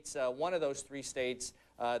states, one of those 3 states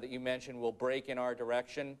that you mentioned, will break in our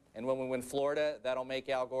direction. And when we win Florida, that'll make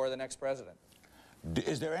Al Gore the next president.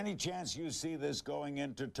 Is there any chance you see this going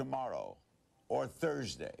into tomorrow or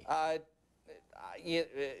Thursday?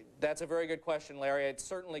 That's a very good question, Larry. It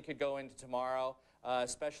certainly could go into tomorrow,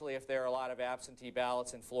 especially if there are a lot of absentee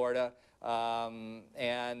ballots in Florida.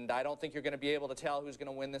 And I don't think you're going to be able to tell who's going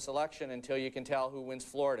to win this election until you can tell who wins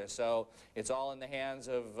Florida. So it's all in the hands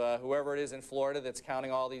of whoever it is in Florida that's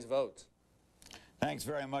counting all these votes. Thanks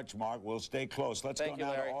very much, Mark. We'll stay close. Let's go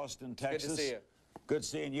now to Austin, Texas. Good to see you. Good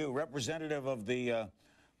seeing you. Representative of the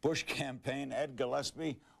Bush campaign, Ed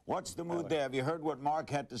Gillespie. What's the mood there? Have you heard what Mark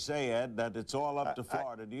had to say, Ed, that it's all up to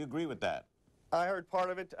Florida? Do you agree with that? I heard part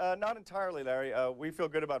of it. Not entirely, Larry. We feel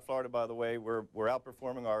good about Florida, by the way. We're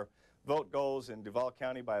outperforming our vote goals in Duval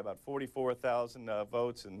County by about 44,000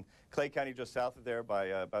 votes, and Clay County just south of there by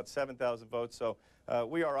about 7,000 votes. So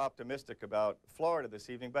we are optimistic about Florida this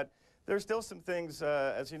evening. But there's still some things,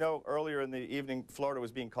 as you know, earlier in the evening, Florida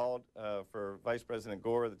was being called for Vice President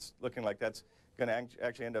Gore. That's looking like that's going to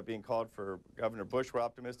actually end up being called for Governor Bush. We're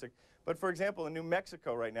optimistic. But for example, in New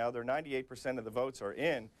Mexico right now, 98% of the votes are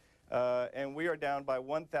in, and we are down by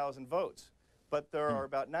 1,000 votes. But there are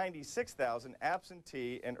about 96,000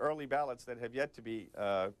 absentee and early ballots that have yet to be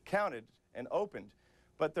counted and opened.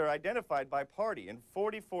 But they're identified by party, and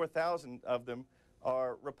 44,000 of them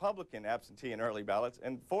are Republican absentee and early ballots,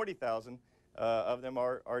 and 40,000 of them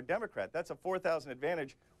are Democrat. That's a 4,000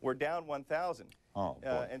 advantage. We're down 1,000. Oh,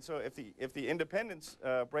 and so if the independents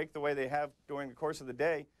break the way they have during the course of the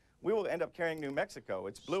day, we will end up carrying New Mexico.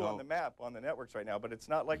 It's blue on the map on the networks right now, but it's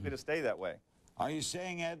not likely to stay that way. Are you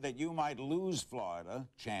saying, Ed, that you might lose Florida,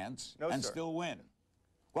 chance, and still win?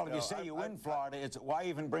 Well, if you say you win Florida, it's why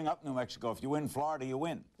even bring up New Mexico? If you win Florida, you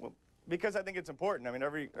win. Well, because I think it's important. I mean,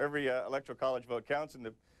 every electoral college vote counts,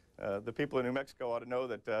 and the people in New Mexico ought to know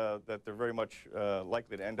that that they're very much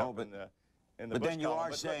likely to end up in the But Bush then you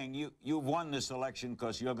column. are saying you've won this election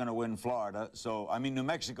because you're going to win Florida. So, I mean, New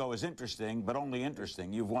Mexico is interesting, but only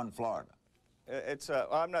interesting. You've won Florida.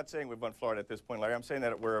 I'm not saying we've won Florida at this point, Larry. I'm saying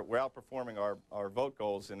that we're outperforming our vote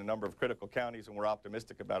goals in a number of critical counties, and we're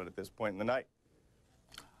optimistic about it at this point in the night.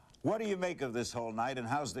 What do you make of this whole night, and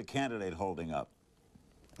how's the candidate holding up?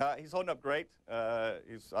 He's holding up great.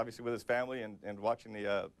 He's obviously with his family and watching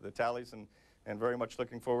the tallies, and very much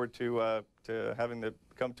looking forward to having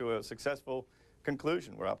come to a successful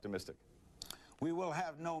conclusion. We're optimistic. We will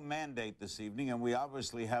have no mandate this evening, and we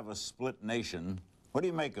obviously have a split nation. What do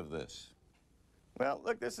you make of this? Well,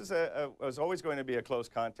 look, this is was always going to be a close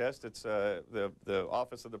contest. It's the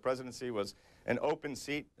office of the presidency was an open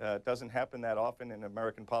seat. It doesn't happen that often in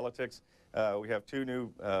American politics. We have two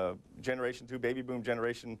new two baby boom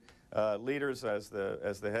generation leaders as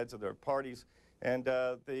the heads of their parties, and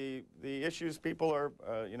the issues people are,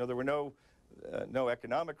 you know, there were no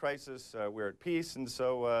economic crisis. We're at peace, and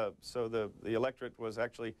so the electorate was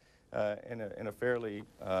actually in a fairly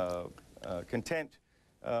content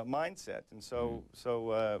mindset, and so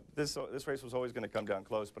this race was always going to come down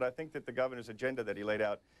close. But I think that the governor's agenda that he laid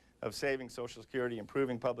out of saving Social Security,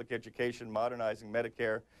 improving public education, modernizing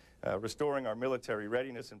Medicare, restoring our military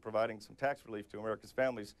readiness, and providing some tax relief to America's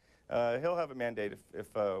families, he'll have a mandate if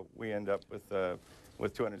we end up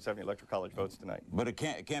with 270 electoral college votes tonight. But it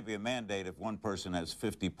can't be a mandate if one person has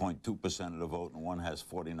 50.2% of the vote and one has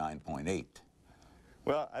 49.8%.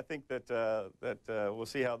 Well, I think that we'll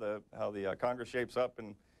see how the Congress shapes up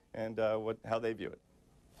and how they view it.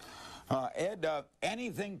 Ed,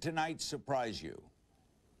 anything tonight surprise you?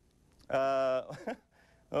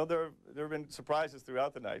 Well, there have been surprises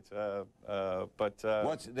throughout the night, but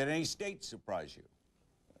did any state surprise you?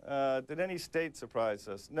 Did any state surprise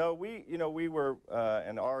us? No, we were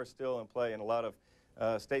and are still in play in a lot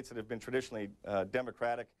of states that have been traditionally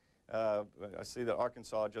Democratic. I see that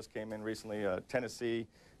Arkansas just came in recently, Tennessee,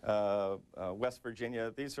 West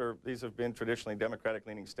Virginia. These have been traditionally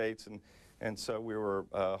Democratic-leaning states, and so we were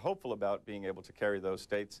hopeful about being able to carry those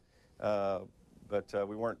states, but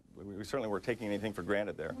we certainly weren't taking anything for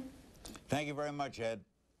granted there. Thank you very much, Ed.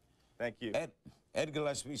 Thank you. Ed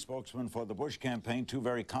Gillespie, spokesman for the Bush campaign, two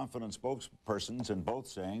very confident spokespersons, and both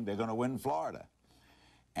saying they're going to win Florida.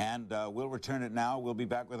 And we'll return it now. We'll be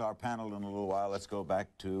back with our panel in a little while. Let's go back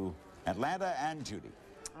to Atlanta and Judy.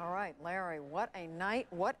 All right, Larry, what a night,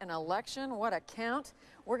 what an election, what a count.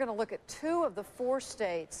 We're going to look at 2 of the 4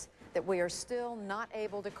 states that we are still not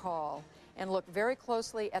able to call and look very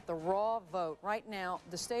closely at the raw vote. Right now,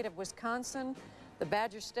 the state of Wisconsin, the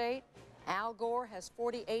Badger State, Al Gore has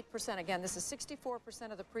 48%. Again, this is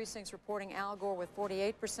 64% of the precincts reporting Al Gore with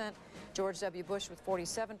 48%, George W. Bush with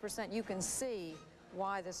 47%. You can see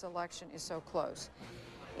why this election is so close.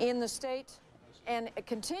 In the state, and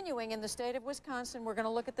continuing in the state of Wisconsin, we're going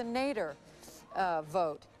to look at the Nader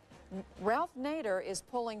vote. Ralph Nader is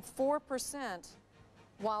pulling 4%,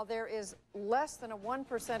 while there is less than a 1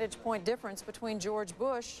 percentage point difference between George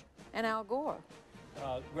Bush and Al Gore.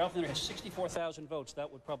 Ralph Nader has 64,000 votes. That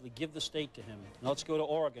would probably give the state to him. Now let's go to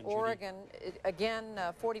Oregon. Oregon, again,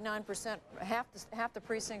 49%, half the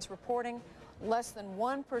precincts reporting. Less than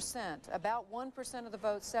 1%, about 1% of the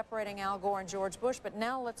votes separating Al Gore and George Bush. But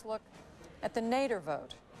now let's look at the Nader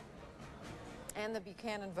vote and the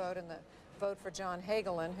Buchanan vote and the vote for John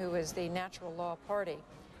Hagelin, who is the Natural Law Party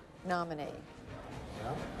nominee.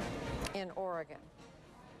 in Oregon.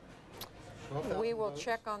 We will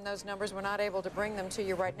check on those numbers. We're not able to bring them to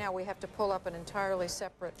you right now. We have to pull up an entirely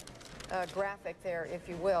separate graphic there, if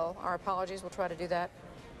you will. Our apologies. We'll try to do that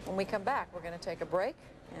when we come back. We're going to take a break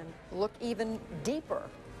and look even deeper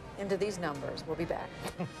into these numbers. We'll be back.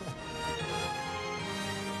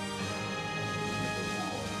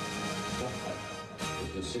 The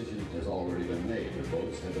decision has already been made. The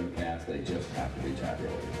votes have been passed. They just have to be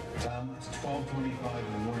tabulated. Tom, it's 12:25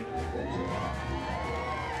 in the morning.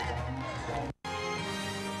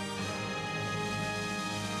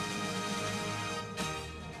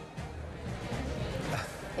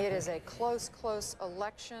 It is a close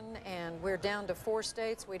election, and we're down to 4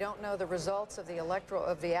 states. We don't know the results of the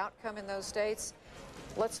outcome in those states.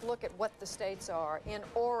 Let's look at what the states are. In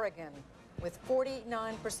Oregon, with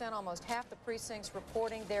 49%, almost half the precincts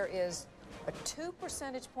reporting, there is a 2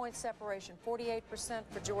 percentage point separation. 48%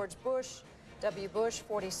 for George Bush, W. Bush,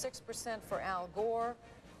 46% for Al Gore.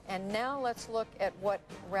 And now let's look at what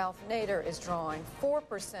Ralph Nader is drawing.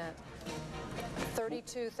 4%,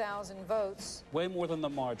 32,000 votes. Way more than the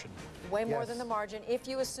margin. Way more than the margin, if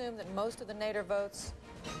you assume that most of the Nader votes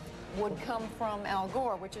would come from Al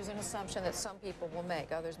Gore, which is an assumption that some people will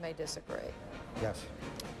make. Others may disagree. Yes.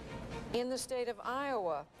 In the state of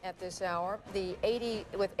Iowa at this hour, with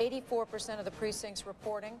 84% of the precincts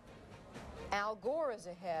reporting, Al Gore is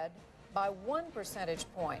ahead by 1 percentage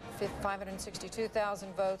point,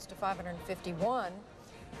 562,000 votes to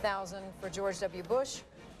 551,000 for George W. Bush.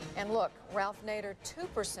 And look, Ralph Nader,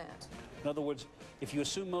 2%. In other words, if you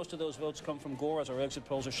assume most of those votes come from Gore, as our exit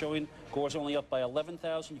polls are showing, Gore's only up by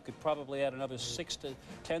 11,000. You could probably add another 6,000 to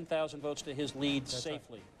 10,000 votes to his lead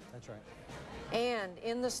safely. Right. That's right. And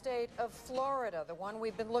in the state of Florida, the one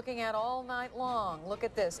we've been looking at all night long, look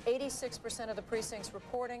at this, 86% of the precincts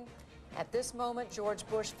reporting. At this moment, George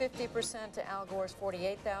Bush 50% to Al Gore's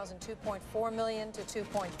 48,000, 2.4 million to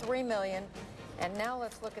 2.3 million. And now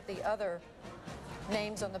let's look at the other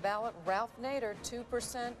names on the ballot. Ralph Nader,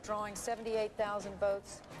 2%, drawing 78,000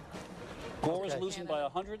 votes. Gore is losing by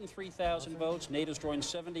 103,000 votes. Nader's drawing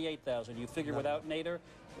 78,000. You figure without Nader,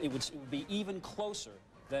 it would be even closer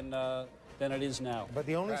than it is now. But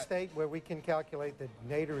the only state where we can calculate that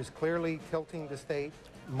Nader is clearly tilting the state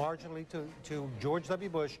marginally to George W.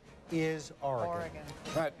 Bush is Oregon.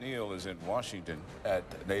 Pat Neal is in Washington at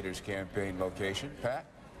Nader's campaign location. Pat?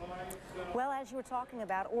 Well, as you were talking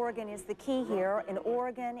about, Oregon is the key here. In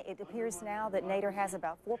Oregon, it appears now that Nader has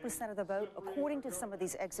about 4% of the vote, according to some of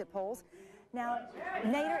these exit polls. Now,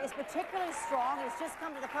 Nader is particularly strong. He's just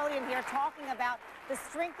come to the podium here talking about the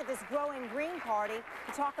strength of this growing Green Party,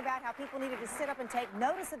 to talk about how people needed to sit up and take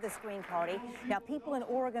notice of this Green Party. Now, people in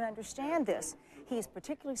Oregon understand this. He is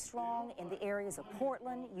particularly strong in the areas of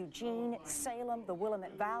Portland, Eugene, Salem, the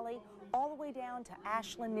Willamette Valley, all the way down to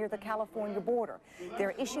Ashland near the California border. There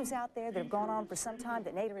are issues out there that have gone on for some time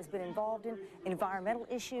that Nader has been involved in, environmental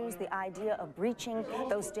issues, the idea of breaching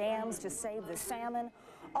those dams to save the salmon.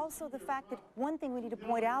 Also, the fact that one thing we need to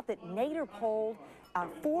point out, that Nader polled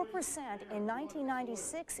 4% in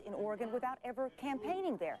 1996 in Oregon without ever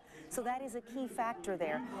campaigning there. So that is a key factor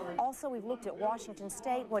there. Also, we've looked at Washington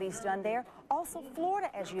State, what he's done there. Also, Florida,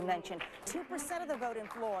 as you mentioned, 2% of the vote in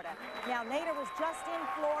Florida. Now, Nader was just in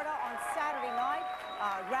Florida on Saturday night,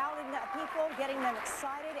 rallying people, getting them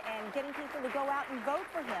excited, and getting people to go out and vote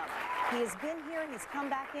for him. He has been here, he's come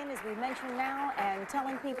back in, as we mentioned now, and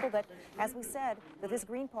telling people that, as we said, that this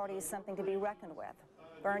Green Party is something to be reckoned with.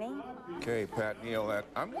 Bernie? Okay, Pat Neal,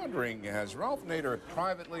 I'm wondering, has Ralph Nader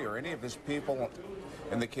privately or any of his people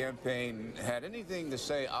in the campaign had anything to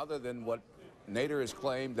say other than what Nader has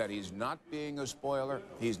claimed, that he's not being a spoiler,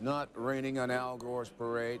 he's not raining on Al Gore's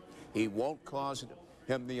parade, he won't cost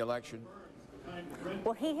him the election?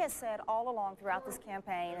 Well, he has said all along throughout this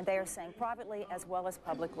campaign, and they are saying privately as well as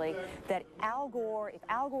publicly, that Al Gore, if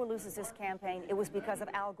Al Gore loses this campaign, it was because of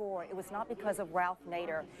Al Gore. It was not because of Ralph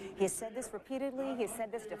Nader. He has said this repeatedly. He has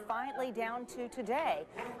said this defiantly down to today,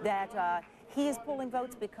 that he is pulling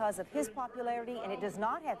votes because of his popularity, and it does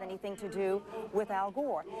not have anything to do with Al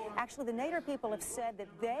Gore. Actually, the Nader people have said that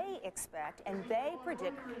they expect and they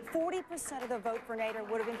predict 40% of the vote for Nader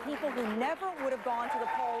would have been people who never would have gone to the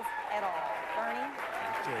polls at all. Bernie?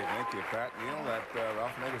 Okay, thank you, Pat Neal, at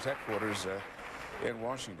Ralph Nader's headquarters in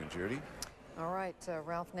Washington. Judy? All right,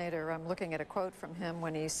 Ralph Nader, I'm looking at a quote from him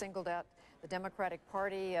when he singled out the Democratic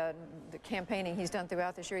Party, the campaigning he's done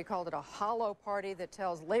throughout this year. He called it a hollow party that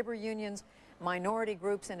tells labor unions, minority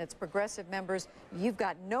groups, and its progressive members, you've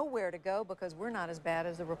got nowhere to go because we're not as bad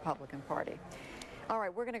as the Republican Party. All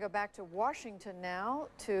right, we're going to go back to Washington now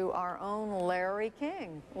to our own Larry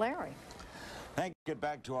King. Larry. Thank you. Get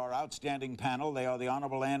back to our outstanding panel. They are the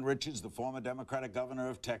Honorable Ann Richards, the former Democratic governor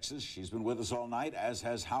of Texas. She's been with us all night, as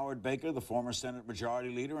has Howard Baker, the former Senate Majority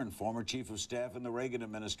Leader and former Chief of Staff in the Reagan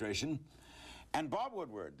administration. And Bob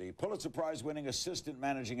Woodward, the Pulitzer Prize-winning assistant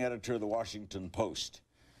managing editor of the Washington Post.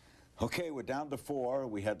 Okay, we're down to 4.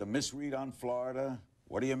 We had the misread on Florida.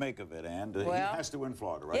 What do you make of it, Ann? He has to win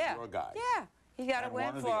Florida, right? Yeah, You're a guy. yeah. He's got to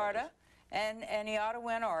win Florida, and he ought to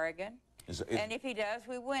win Oregon. And if he does,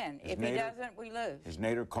 we win. If he doesn't, we lose. Is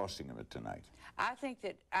Nader costing him it tonight? I think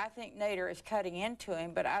Nader is cutting into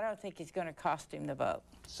him, but I don't think he's going to cost him the vote.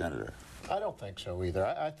 Senator? I don't think so either.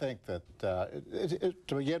 I think that,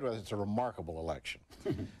 to begin with, it's a remarkable election.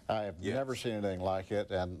 I have never seen anything like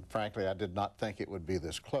it, and frankly, I did not think it would be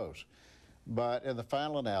this close. But in the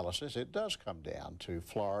final analysis, it does come down to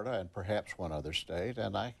Florida and perhaps one other state,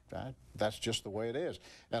 and that's just the way it is.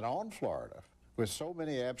 And on Florida, with so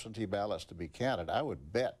many absentee ballots to be counted, I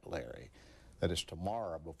would bet, Larry, that it's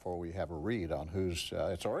tomorrow before we have a read on who's,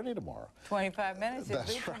 it's already tomorrow. 25 minutes,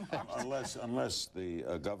 That's right. Unless the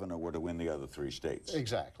governor were to win the other 3 states.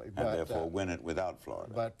 Exactly. And therefore win it without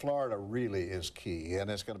Florida. But Florida really is key, and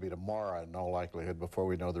it's going to be tomorrow in all likelihood before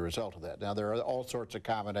we know the result of that. Now, there are all sorts of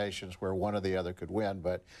combinations where one or the other could win,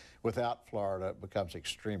 but without Florida, it becomes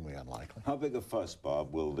extremely unlikely. How big a fuss,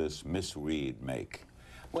 Bob, will this misread make?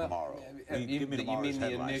 Tomorrow. You mean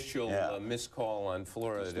the initial miscall on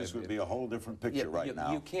Florida? This would be a whole different picture right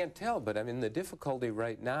now. You can't tell, but I mean the difficulty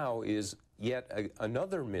right now is yet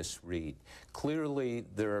another misread. Clearly,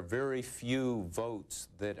 there are very few votes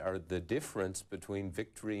that are the difference between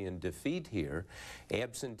victory and defeat here.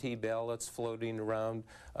 Absentee ballots floating around.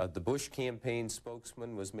 The Bush campaign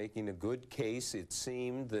spokesman was making a good case. It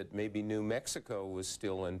seemed that maybe New Mexico was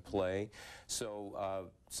still in play. So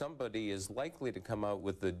somebody is likely to come out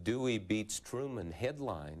with the Dewey beats Truman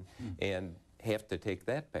headline and have to take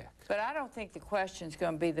that back. But I don't think the question is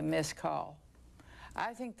going to be the miscall.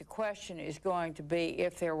 I think the question is going to be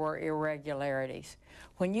if there were irregularities.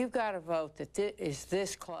 When you've got a vote that is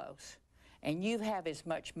this close, and you have as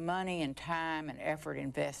much money and time and effort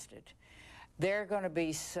invested, there are going to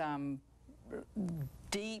be some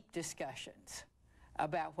deep discussions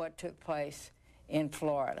about what took place in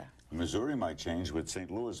Florida. Missouri might change with St.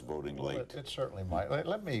 Louis voting late. It certainly might.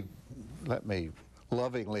 Let me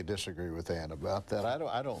lovingly disagree with Ann about that.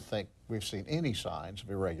 I don't think we've seen any signs of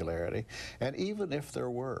irregularity, and even if there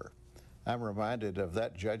were, I'm reminded of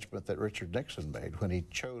that judgment that Richard Nixon made when he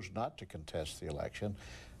chose not to contest the election,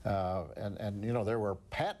 and you know, there were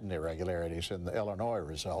patent irregularities in the Illinois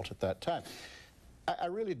result at that time. I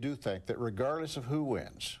really do think that regardless of who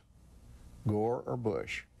wins, Gore or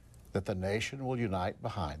Bush, that the nation will unite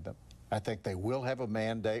behind them. I think they will have a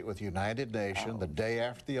mandate with United Nations the day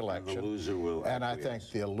after the election. And the loser will. And I think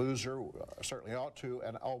the loser certainly ought to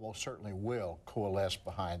and almost certainly will coalesce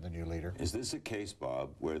behind the new leader. Is this a case, Bob,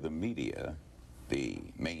 where the media, the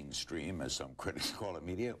mainstream, as some critics call it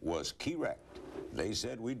media, was correct? They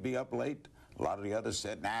said we'd be up late. A lot of the others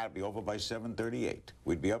said, nah, it'd be over by 7:38.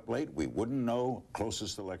 We'd be up late. We wouldn't know.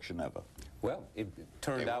 Closest election ever. Well, it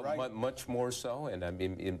turned out much more so, and I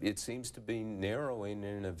mean, it seems to be narrowing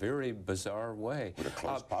in a very bizarre way. With a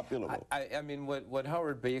close popular vote. I mean, what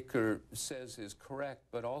Howard Baker says is correct,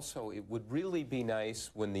 but also it would really be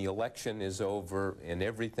nice when the election is over and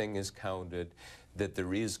everything is counted that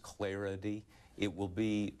there is clarity. It will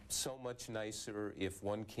be so much nicer if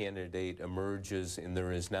one candidate emerges and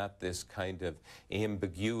there is not this kind of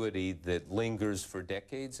ambiguity that lingers for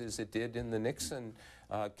decades as it did in the Nixon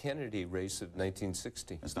Kennedy race of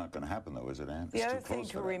 1960. It's not going to happen, though, is it, Ann? The other thing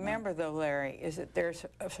to remember, though, Larry, is that there's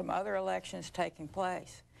some other elections taking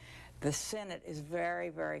place. The Senate is very,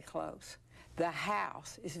 very close. The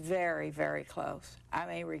House is very, very close. I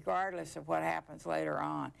mean, regardless of what happens later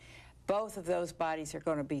on, both of those bodies are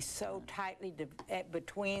going to be so tightly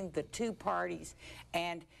between the two parties,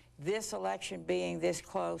 and this election being this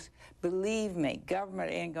close, believe me,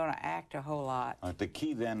 government ain't going to act a whole lot. The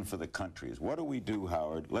key then for the country is, what do we do,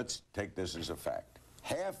 Howard? Let's take this as a fact.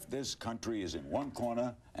 Half this country is in one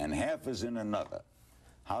corner and half is in another.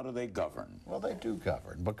 How do they govern? Well, they do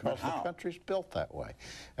govern because the country's built that way.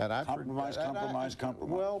 And compromise.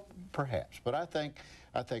 Well, perhaps, but I think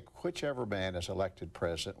whichever man is elected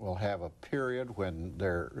president will have a period when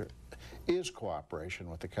there is cooperation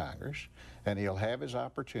with the Congress, and he'll have his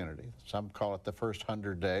opportunity. Some call it the first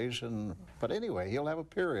 100 days, but anyway, he'll have a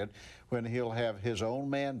period when he'll have his own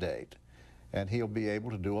mandate, and he'll be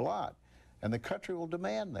able to do a lot. And the country will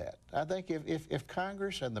demand that. I think if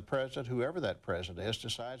Congress and the president, whoever that president is,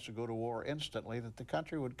 decides to go to war instantly, that the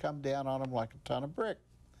country would come down on them like a ton of brick.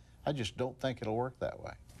 I just don't think it'll work that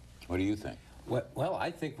way. What do you think? Well,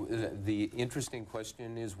 I think the interesting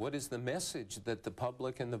question is, what is the message that the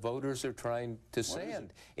public and the voters are trying to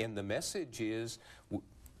send? And the message is,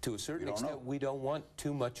 to a certain extent, we don't want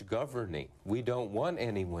too much governing. We don't want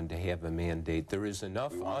anyone to have a mandate. There is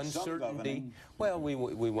enough uncertainty. Well, we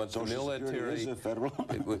want the military.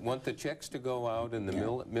 We want the checks to go out and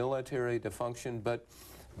the military to function, but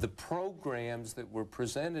the programs that were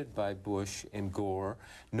presented by Bush and Gore,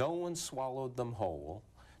 no one swallowed them whole.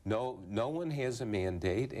 No one has a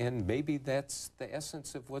mandate, and maybe that's the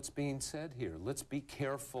essence of what's being said here. Let's be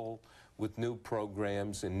careful with new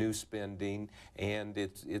programs and new spending, and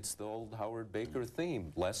it's the old Howard Baker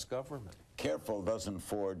theme, less government. Careful doesn't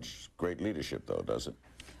forge great leadership, though, does it?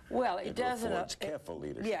 Well, it doesn't. Forge careful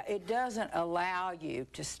leadership. Yeah, it doesn't allow you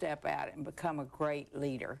to step out and become a great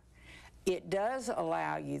leader. It does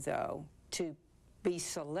allow you, though, to be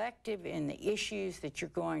selective in the issues that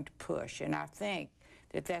you're going to push, and I think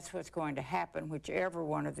that that's what's going to happen whichever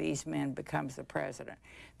one of these men becomes the president.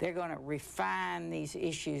 They're going to refine these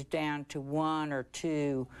issues down to 1 or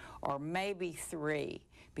 2 or maybe 3,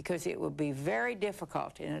 because it would be very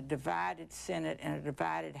difficult in a divided Senate and a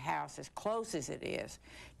divided House, as close as it is,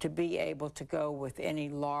 to be able to go with any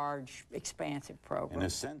large, expansive program. In a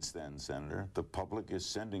sense, then, Senator, the public is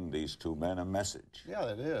sending these two men a message. Yeah,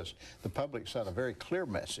 it is. The public sent a very clear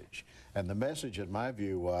message, and the message, in my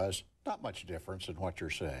view, was not much difference in what you're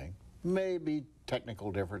saying. Maybe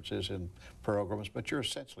technical differences in programs, but you're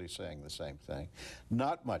essentially saying the same thing.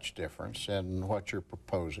 Not much difference in what you're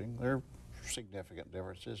proposing. There are significant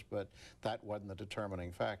differences, but that wasn't the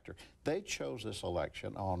determining factor. They chose this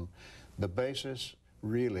election on the basis,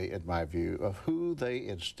 really, in my view, of who they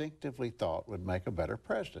instinctively thought would make a better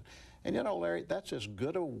president. And you know, Larry, that's as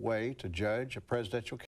good a way to judge a presidential